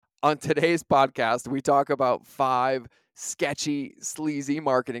On today's podcast, we talk about 5 sketchy, sleazy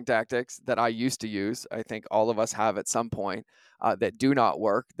marketing tactics that I used to use. I think all of us have at some point that do not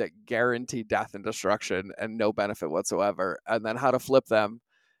work, that guarantee death and destruction and no benefit whatsoever. And then how to flip them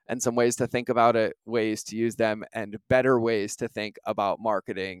and some ways to think about it, ways to use them, and better ways to think about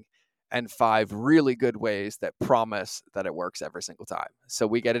marketing. And 5 really good ways that promise that it works every single time. So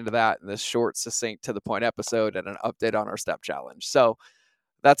we get into that in this short, succinct, to the point episode and an update on our step challenge. So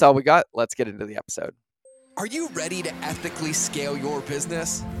that's all we got. Let's get into the episode. Are you ready to ethically scale your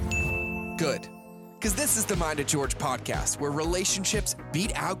business? Good. Because this is the Mind of George podcast, where relationships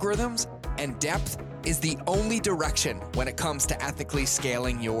beat algorithms and depth is the only direction when it comes to ethically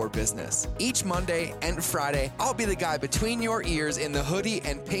scaling your business. Each Monday and Friday, I'll be the guy between your ears in the hoodie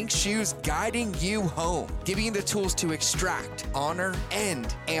and pink shoes guiding you home, giving you the tools to extract, honor,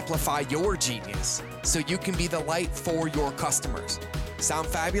 and amplify your genius so you can be the light for your customers. Sound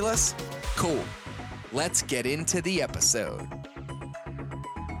fabulous? Cool. Let's get into the episode.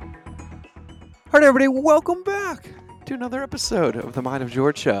 All right, everybody, welcome back to another episode of the Mind of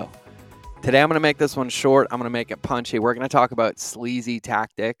George show. Today, I'm going to make this one short. I'm going to make it punchy. We're going to talk about sleazy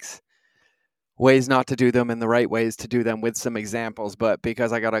tactics, ways not to do them, and the right ways to do them with some examples. But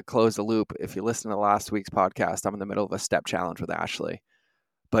because I got to close the loop, if you listen to last week's podcast, I'm in the middle of a step challenge with Ashley.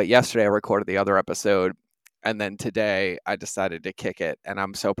 But yesterday, I recorded the other episode. And then today I decided to kick it. And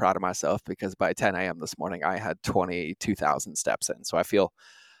I'm so proud of myself because by 10 a.m. this morning, I had 22,000 steps in. So I feel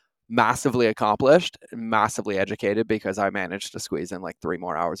massively accomplished, massively educated because I managed to squeeze in like 3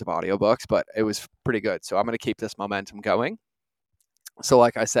 more hours of audiobooks, but it was pretty good. So I'm going to keep this momentum going. So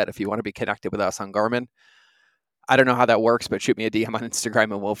like I said, if you want to be connected with us on Garmin, I don't know how that works, but shoot me a DM on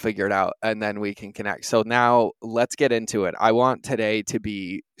Instagram and we'll figure it out and then we can connect. So now let's get into it. I want today to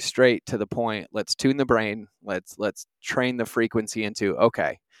be straight to the point. Let's tune the brain. Let's train the frequency into,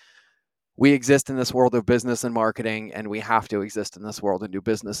 okay, we exist in this world of business and marketing and we have to exist in this world and do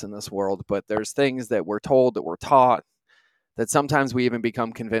business in this world. But there's things that we're told, that we're taught, that sometimes we even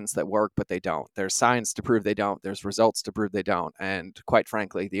become convinced that work, but they don't. There's science to prove they don't. There's results to prove they don't. And quite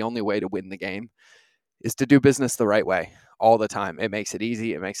frankly, the only way to win the game is to do business the right way all the time. It makes it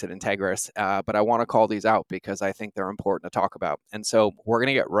easy. It makes it integrous. But I want to call these out because I think they're important to talk about. And so we're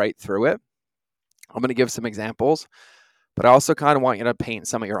going to get right through it. I'm going to give some examples, but I also kind of want you to paint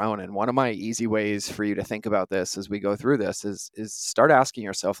some of your own. And one of my easy ways for you to think about this as we go through this is start asking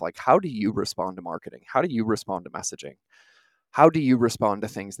yourself, like, how do you respond to marketing? How do you respond to messaging? How do you respond to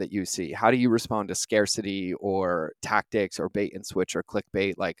things that you see? How do you respond to scarcity or tactics or bait and switch or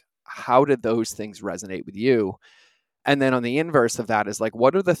clickbait? Like, how did those things resonate with you? And then on the inverse of that is like,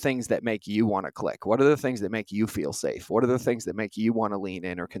 what are the things that make you want to click? What are the things that make you feel safe? What are the things that make you want to lean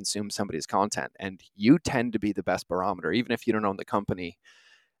in or consume somebody's content? And you tend to be the best barometer, even if you don't own the company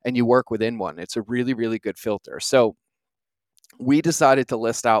and you work within one. It's a really, really good filter. So we decided to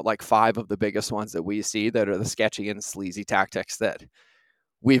list out like 5 of the biggest ones that we see that are the sketchy and sleazy tactics that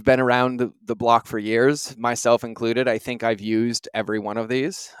we've been around the block for years, myself included. I think I've used every one of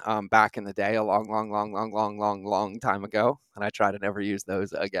these back in the day, a long time ago. And I try to never use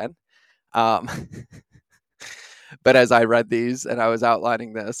those again. But as I read these and I was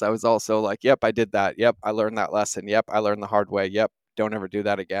outlining this, I was also like, yep, I did that. Yep, I learned that lesson. Yep, I learned the hard way. Yep, don't ever do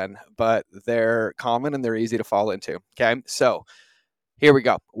that again. But they're common and they're easy to fall into. Okay, so here we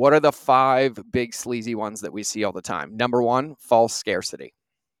go. What are the 5 big sleazy ones that we see all the time? Number 1, false scarcity.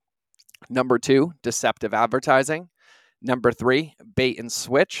 Number 2, deceptive advertising. Number 3, bait and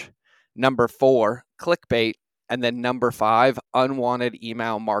switch. Number 4, clickbait. And then number 5, unwanted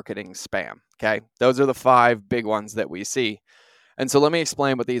email marketing spam. Okay, those are the 5 big ones that we see. And so let me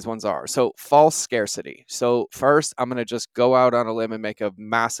explain what these ones are. So false scarcity. So first, I'm going to just go out on a limb and make a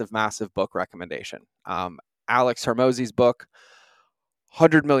massive book recommendation. Alex Hormozy's book,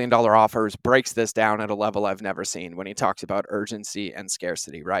 $100 million offers, breaks this down at a level I've never seen when he talks about urgency and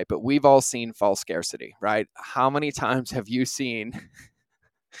scarcity, right? But we've all seen false scarcity, right? How many times have you seen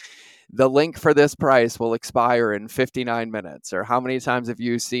the link for this price will expire in 59 minutes? Or how many times have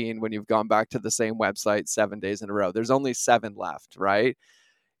you seen when you've gone back to the same website 7 days in a row? There's only 7 left, right?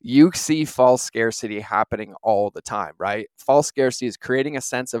 You see false scarcity happening all the time, right? False scarcity is creating a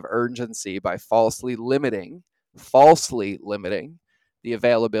sense of urgency by falsely limiting the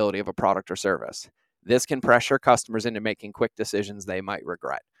availability of a product or service. This can pressure customers into making quick decisions they might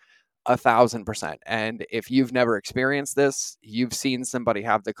regret. 1,000%. And if you've never experienced this, you've seen somebody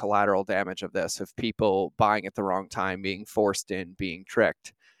have the collateral damage of this, of people buying at the wrong time, being forced in, being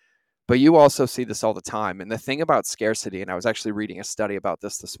tricked. But you also see this all the time. And the thing about scarcity, and I was actually reading a study about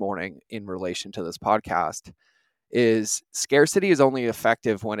this morning in relation to this podcast, is scarcity is only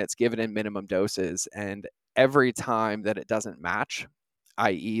effective when it's given in minimum doses. And every time that it doesn't match,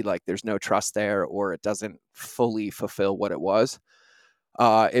 i.e., like there's no trust there or it doesn't fully fulfill what it was,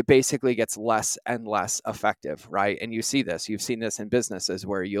 it basically gets less and less effective, right? And you see this. You've seen this in businesses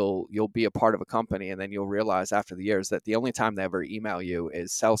where you'll be a part of a company and then you'll realize after the years that the only time they ever email you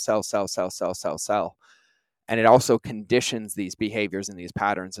is sell, sell, sell, sell, sell, sell, sell. And it also conditions these behaviors and these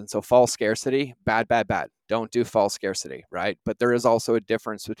patterns. And so false scarcity, bad, bad, bad. Don't do false scarcity, right? But there is also a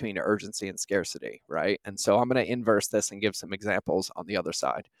difference between urgency and scarcity, right? And so I'm going to inverse this and give some examples on the other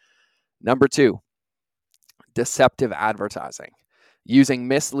side. Number 2, deceptive advertising. Using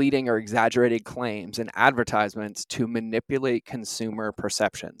misleading or exaggerated claims in advertisements to manipulate consumer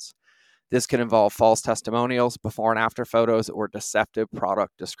perceptions. This can involve false testimonials, before and after photos, or deceptive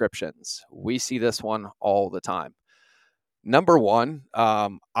product descriptions. We see this one all the time. Number 1,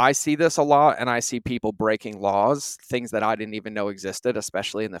 I see this a lot, and I see people breaking laws, things that I didn't even know existed,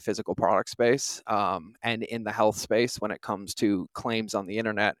 especially in the physical product space and in the health space when it comes to claims on the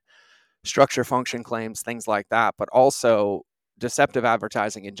internet, structure function claims, things like that, but also deceptive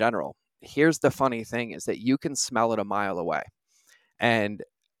advertising in general. Here's the funny thing is that you can smell it a mile away. And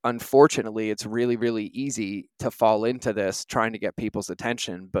unfortunately, it's really, really easy to fall into this trying to get people's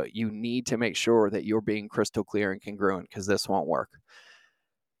attention, but you need to make sure that you're being crystal clear and congruent because this won't work.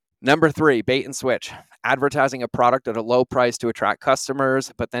 Number 3, bait and switch. Advertising a product at a low price to attract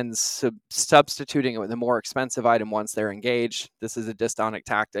customers, but then substituting it with a more expensive item once they're engaged. This is a dystonic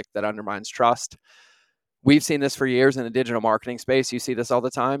tactic that undermines trust. We've seen this for years in the digital marketing space. You see this all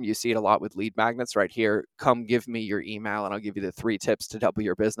the time. You see it a lot with lead magnets right here. Come give me your email and I'll give you the 3 tips to double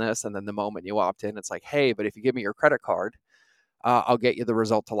your business. And then the moment you opt in, it's like, hey, but if you give me your credit card, I'll get you the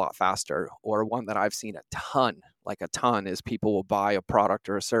result a lot faster. Or one that I've seen a ton, is people will buy a product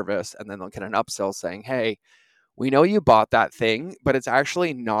or a service and then they'll get an upsell saying, hey, we know you bought that thing, but it's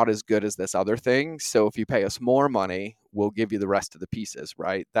actually not as good as this other thing. So if you pay us more money, we'll give you the rest of the pieces,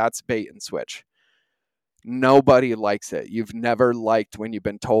 right? That's bait and switch. Nobody likes it. You've never liked when you've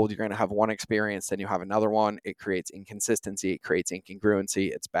been told you're going to have one experience, then you have another one. It creates inconsistency. It creates incongruency.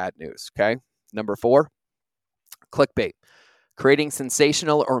 It's bad news. Okay. Number 4, clickbait. Creating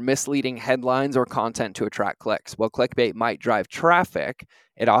sensational or misleading headlines or content to attract clicks. While clickbait might drive traffic,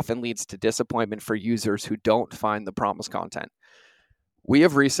 it often leads to disappointment for users who don't find the promised content. We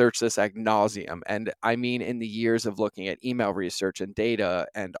have researched this ad nauseum, and I mean in the years of looking at email research and data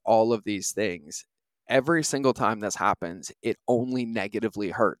and all of these things, every single time this happens, it only negatively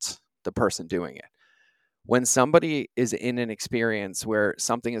hurts the person doing it. When somebody is in an experience where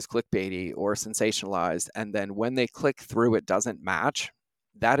something is clickbaity or sensationalized, and then when they click through, it doesn't match,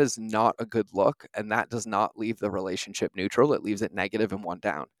 that is not a good look. And that does not leave the relationship neutral. It leaves it negative and one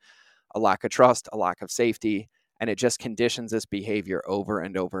down. A lack of trust, a lack of safety, and it just conditions this behavior over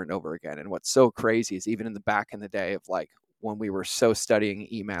and over and over again. And what's so crazy is even in the back in the day of like when we were so studying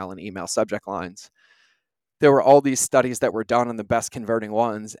email and email subject lines, there were all these studies that were done on the best converting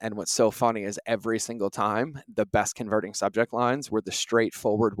ones. And what's so funny is every single time the best converting subject lines were the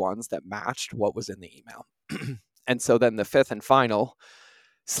straightforward ones that matched what was in the email. And so then the 5th and final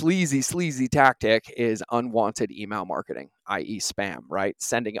sleazy tactic is unwanted email marketing, i.e. spam, right?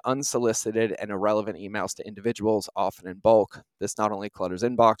 Sending unsolicited and irrelevant emails to individuals, often in bulk. This not only clutters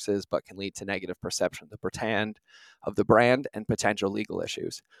inboxes, but can lead to negative perception of the brand and potential legal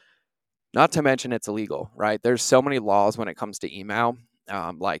issues. Not to mention it's illegal, right? There's so many laws when it comes to email.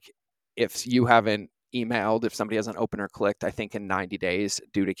 Like if you haven't emailed, if somebody hasn't opened or clicked, I think in 90 days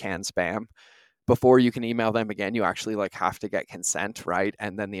due to canned spam, before you can email them again, you actually like have to get consent, right?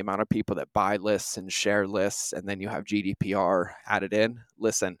 And then the amount of people that buy lists and share lists, and then you have GDPR added in.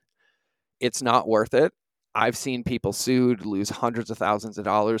 Listen, it's not worth it. I've seen people sued, lose hundreds of thousands of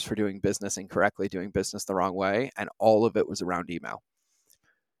dollars for doing business incorrectly, doing business the wrong way, and all of it was around email.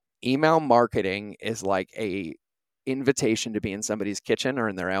 Email marketing is like a invitation to be in somebody's kitchen or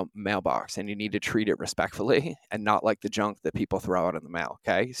in their mailbox, and you need to treat it respectfully and not like the junk that people throw out in the mail.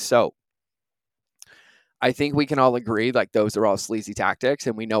 Okay. So I think we can all agree like those are all sleazy tactics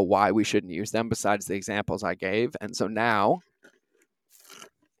and we know why we shouldn't use them besides the examples I gave. And so now,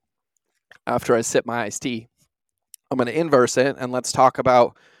 after I sip my iced tea, I'm going to inverse it and let's talk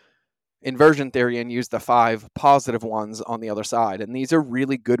about inversion theory and use the 5 positive ones on the other side. And these are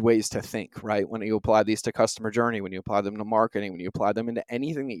really good ways to think, right? When you apply these to customer journey, when you apply them to marketing, when you apply them into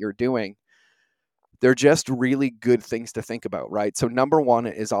anything that you're doing, they're just really good things to think about, right? So number 1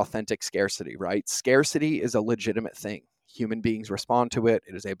 is authentic scarcity, right? Scarcity is a legitimate thing. Human beings respond to it.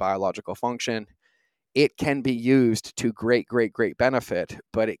 It is a biological function. it can be used to great, great, great benefit,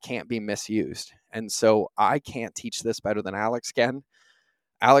 but it can't be misused. And so I can't teach this better than Alex can.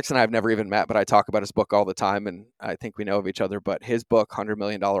 Alex and I have never even met, but I talk about his book all the time, and I think we know of each other. But his book, $100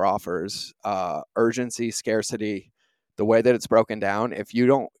 million Offers, urgency, scarcity, the way that it's broken down, if you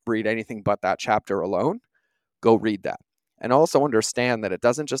don't read anything but that chapter alone, go read that. And also understand that it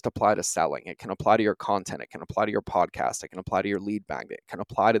doesn't just apply to selling. It can apply to your content. It can apply to your podcast. It can apply to your lead magnet. It can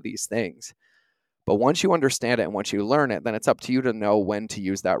apply to these things. But once you understand it and once you learn it, then it's up to you to know when to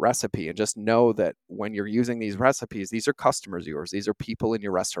use that recipe. And just know that when you're using these recipes, these are customers of yours. These are people in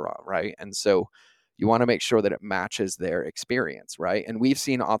your restaurant, right? And so you want to make sure that it matches their experience, right? And we've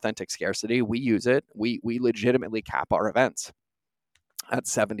seen authentic scarcity. We use it. We legitimately cap our events at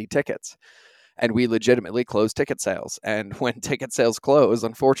 70 tickets. And we legitimately close ticket sales. And when ticket sales close,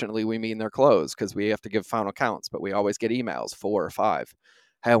 unfortunately, we mean they're closed because we have to give final counts, but we always get emails, 4 or 5.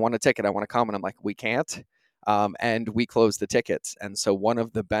 Hey, I want a ticket. I want to come. And I'm like, we can't. And we close the tickets. And so one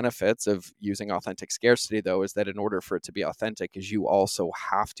of the benefits of using authentic scarcity, though, is that in order for it to be authentic, is you also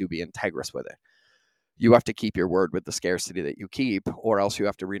have to be integrous with it. You have to keep your word with the scarcity that you keep, or else you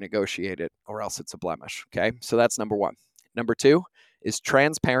have to renegotiate it, or else it's a blemish. Okay. So that's number one. Number 2 is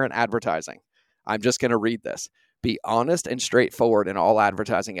transparent advertising. I'm just going to read this. Be honest and straightforward in all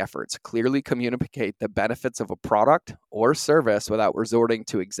advertising efforts. Clearly communicate the benefits of a product or service without resorting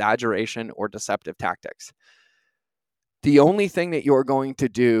to exaggeration or deceptive tactics. The only thing that you're going to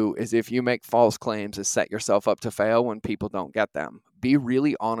do is if you make false claims is set yourself up to fail when people don't get them. Be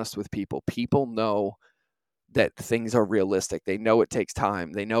really honest with people. People know that things are realistic. They know it takes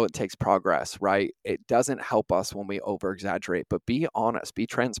time. They know it takes progress, right? It doesn't help us when we over exaggerate, but be honest, be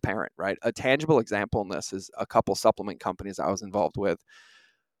transparent, right? A tangible example in this is a couple supplement companies I was involved with.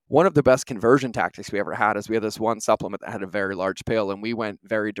 One of the best conversion tactics we ever had is we had this one supplement that had a very large pill, and we went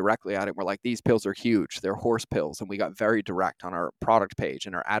very directly at it. We're like, these pills are huge. They're horse pills. And we got very direct on our product page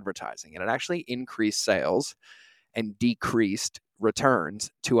and our advertising. And it actually increased sales and decreased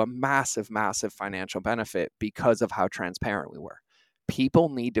returns to a massive, massive financial benefit because of how transparent we were. People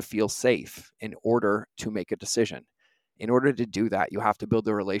need to feel safe in order to make a decision. In order to do that, you have to build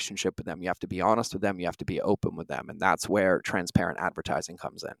a relationship with them. You have to be honest with them. You have to be open with them. And that's where transparent advertising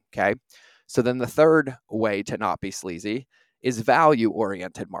comes in. Okay. So then the third way to not be sleazy is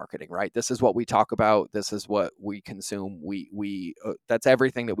value-oriented marketing, right? This is what we talk about. This is what we consume. That's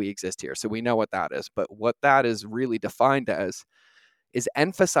everything that we exist here. So we know what that is. But what that is really defined as is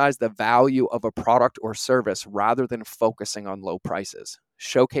emphasize the value of a product or service rather than focusing on low prices.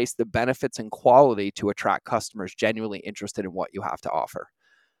 Showcase the benefits and quality to attract customers genuinely interested in what you have to offer.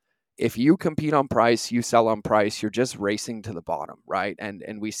 If you compete on price, you sell on price, you're just racing to the bottom, right? And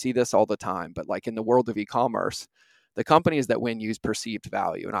we see this all the time. But like in the world of e-commerce, the companies that win use perceived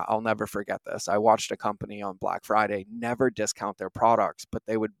value. And I'll never forget this. I watched a company on Black Friday never discount their products, but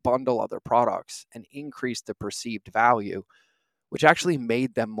they would bundle other products and increase the perceived value, which actually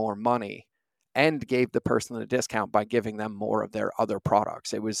made them more money and gave the person a discount by giving them more of their other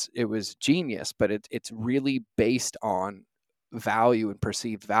products. It was genius, but it's really based on value and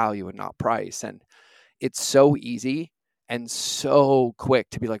perceived value and not price. And it's so easy and so quick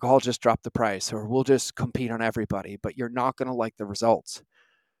to be like, oh, I'll just drop the price or we'll just compete on everybody, but you're not going to like the results.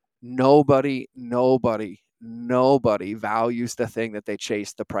 Nobody values the thing that they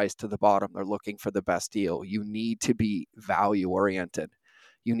chase the price to the bottom. They're looking for the best deal. You need to be value oriented.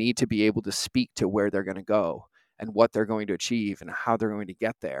 You need to be able to speak to where they're going to go and what they're going to achieve and how they're going to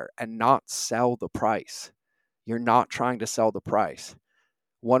get there and not sell the price. You're not trying to sell the price.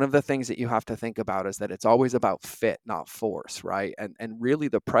 One of the things that you have to think about is that it's always about fit, not force, right? And really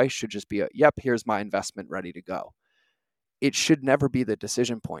the price should just be yep, here's my investment ready to go. It should never be the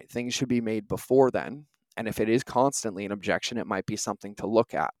decision point. Things should be made before then. And if it is constantly an objection, it might be something to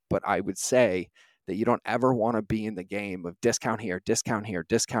look at. But I would say that you don't ever want to be in the game of discount here, discount here,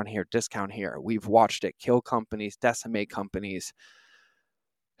 discount here, discount here. We've watched it kill companies, decimate companies,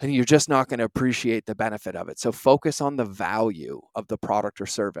 and you're just not going to appreciate the benefit of it. So focus on the value of the product or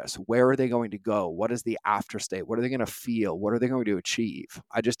service. Where are they going to go? What is the after state? What are they going to feel? What are they going to achieve?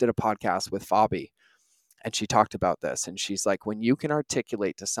 I just did a podcast with Fabi, and she talked about this. And she's like, when you can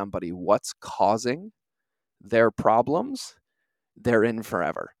articulate to somebody what's causing their problems, they're in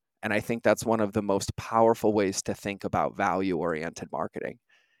forever. And I think that's one of the most powerful ways to think about value-oriented marketing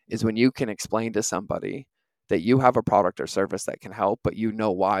is when you can explain to somebody that you have a product or service that can help, but you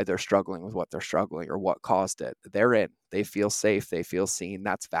know why they're struggling with what they're struggling or what caused it. They're in. They feel safe. They feel seen.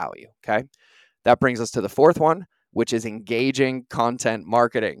 That's value. Okay. That brings us to the fourth one, which is engaging content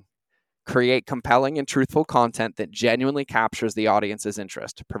marketing. Create compelling and truthful content that genuinely captures the audience's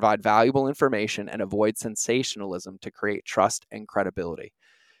interest. Provide valuable information and avoid sensationalism to create trust and credibility.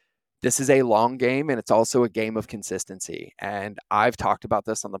 This is a long game, and it's also a game of consistency. And I've talked about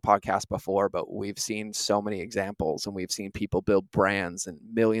this on the podcast before, but we've seen so many examples, and we've seen people build brands and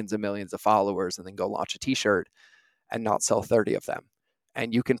millions of followers and then go launch a t-shirt and not sell 30 of them.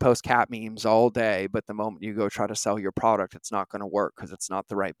 And you can post cat memes all day, but the moment you go try to sell your product, it's not going to work because it's not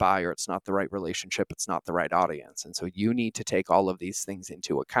the right buyer, it's not the right relationship, it's not the right audience. And so you need to take all of these things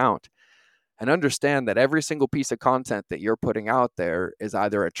into account and understand that every single piece of content that you're putting out there is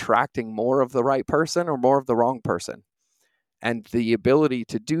either attracting more of the right person or more of the wrong person. And the ability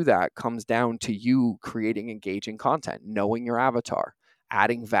to do that comes down to you creating engaging content, knowing your avatar,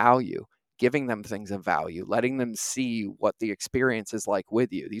 adding value, giving them things of value, letting them see what the experience is like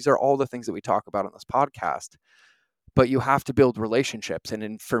with you. These are all the things that we talk about on this podcast. But you have to build relationships.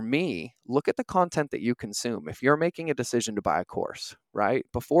 And for me, look at the content that you consume. If you're making a decision to buy a course, right?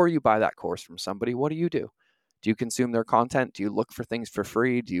 Before you buy that course from somebody, what do? Do you consume their content? Do you look for things for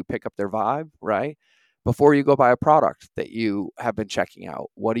free? Do you pick up their vibe, right? Before you go buy a product that you have been checking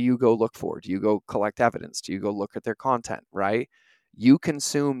out, what do you go look for? Do you go collect evidence? Do you go look at their content, right? You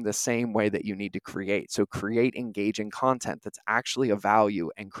consume the same way that you need to create. So create engaging content that's actually of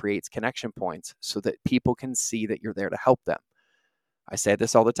value and creates connection points so that people can see that you're there to help them. I say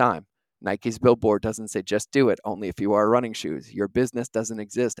this all the time. Nike's billboard doesn't say just do it only if you are running shoes. Your business doesn't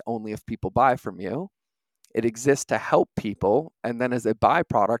exist only if people buy from you. It exists to help people. And then as a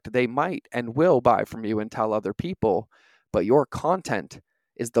byproduct, they might and will buy from you and tell other people. But your content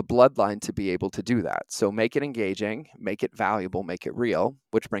is the bloodline to be able to do that. So make it engaging, make it valuable, make it real,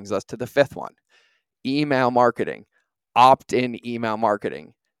 which brings us to the fifth one. Email marketing, opt-in email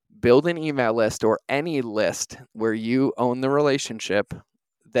marketing. Build an email list or any list where you own the relationship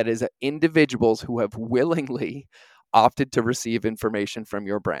that is individuals who have willingly opted to receive information from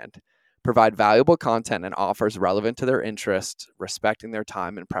your brand. Provide valuable content and offers relevant to their interests, respecting their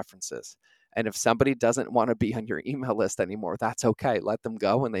time and preferences. And if somebody doesn't want to be on your email list anymore, that's okay. Let them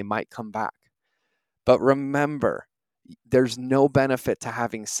go and they might come back. But remember, there's no benefit to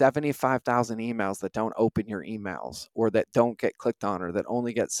having 75,000 emails that don't open your emails or that don't get clicked on or that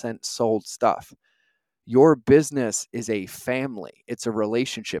only get sent sold stuff. Your business is a family. It's a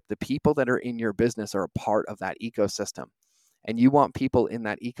relationship. The people that are in your business are a part of that ecosystem. And you want people in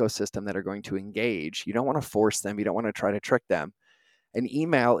that ecosystem that are going to engage. You don't want to force them. You don't want to try to trick them. An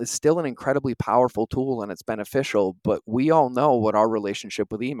email is still an incredibly powerful tool and it's beneficial, but we all know what our relationship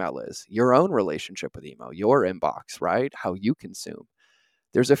with email is. Your own relationship with email, your inbox, right? How you consume.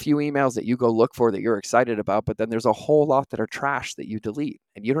 There's a few emails that you go look for that you're excited about, but then there's a whole lot that are trash that you delete,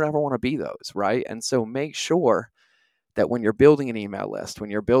 and you don't ever want to be those, right? And so make sure that when you're building an email list, when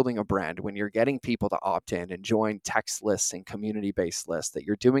you're building a brand, when you're getting people to opt in and join text lists and community-based lists, that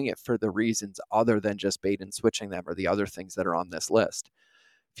you're doing it for the reasons other than just bait and switching them or the other things that are on this list.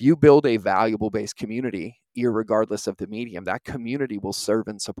 If you build a valuable-based community, irregardless of the medium, that community will serve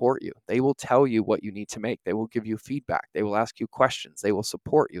and support you. They will tell you what you need to make. They will give you feedback. They will ask you questions. They will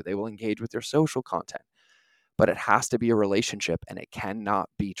support you. They will engage with your social content. But it has to be a relationship and it cannot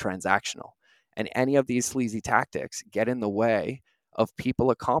be transactional. And any of these sleazy tactics get in the way of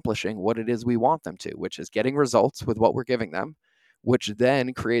people accomplishing what it is we want them to, which is getting results with what we're giving them, which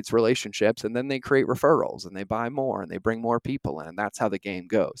then creates relationships, and then they create referrals and they buy more and they bring more people in, and that's how the game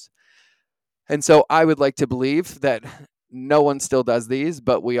goes. And so I would like to believe that no one still does these,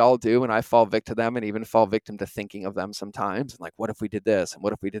 but we all do, and I fall victim to them and even fall victim to thinking of them sometimes. Like, what if we did this? And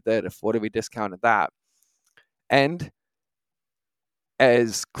what if we did that? What if we discounted that? And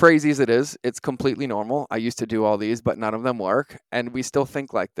as crazy as it is, it's completely normal. I used to do all these, but none of them work. And we still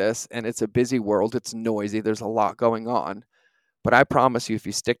think like this. And it's a busy world. It's noisy. There's a lot going on. But I promise you, if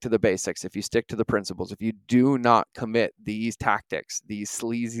you stick to the basics, if you stick to the principles, if you do not commit these tactics, these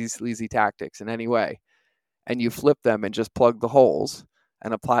sleazy tactics in any way, and you flip them and just plug the holes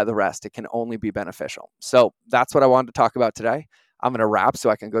and apply the rest, it can only be beneficial. So that's what I wanted to talk about today. I'm going to wrap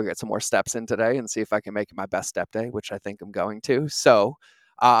so I can go get some more steps in today and see if I can make it my best step day, which I think I'm going to. So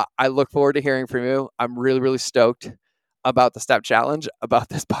I look forward to hearing from you. I'm really, really stoked about the step challenge, about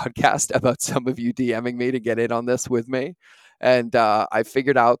this podcast, about some of you DMing me to get in on this with me. And I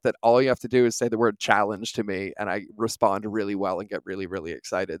figured out that all you have to do is say the word challenge to me, and I respond really well and get really, really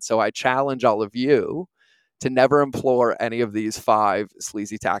excited. So I challenge all of you to never implore any of these 5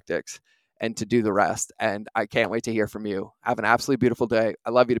 sleazy tactics and to do the rest. And I can't wait to hear from you. Have an absolutely beautiful day.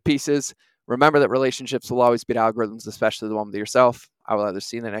 I love you to pieces. Remember that relationships will always beat algorithms, especially the one with yourself. I will either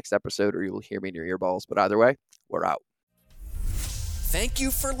see you in the next episode or you will hear me in your earballs. But either way, we're out. Thank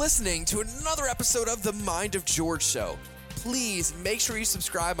you for listening to another episode of The Mind of George Show. Please make sure you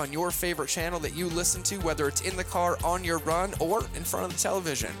subscribe on your favorite channel that you listen to, whether it's in the car, on your run, or in front of the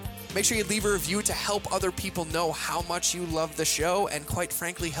television. Make sure you leave a review to help other people know how much you love the show, and quite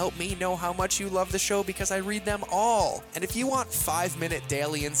frankly, help me know how much you love the show because I read them all. And if you want 5-minute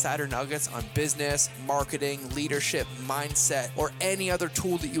daily insider nuggets on business, marketing, leadership, mindset, or any other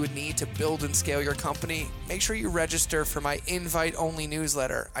tool that you would need to build and scale your company, make sure you register for my invite-only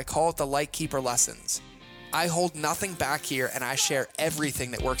newsletter. I call it the Lightkeeper Lessons. I hold nothing back here, and I share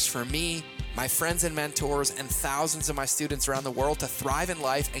everything that works for me, my friends and mentors, and thousands of my students around the world to thrive in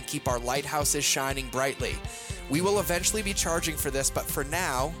life and keep our lighthouses shining brightly. We will eventually be charging for this, but for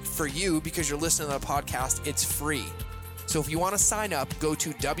now, for you, because you're listening to the podcast, it's free. So if you want to sign up, go to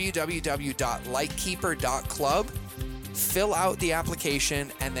www.lightkeeper.club, fill out the application,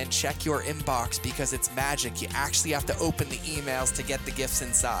 and then check your inbox because it's magic. You actually have to open the emails to get the gifts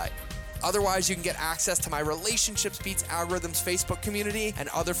inside. Otherwise, you can get access to my Relationships Beats Algorithms Facebook community and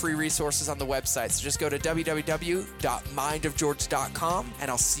other free resources on the website. So just go to www.mindofgeorge.com,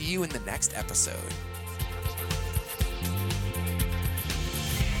 and I'll see you in the next episode.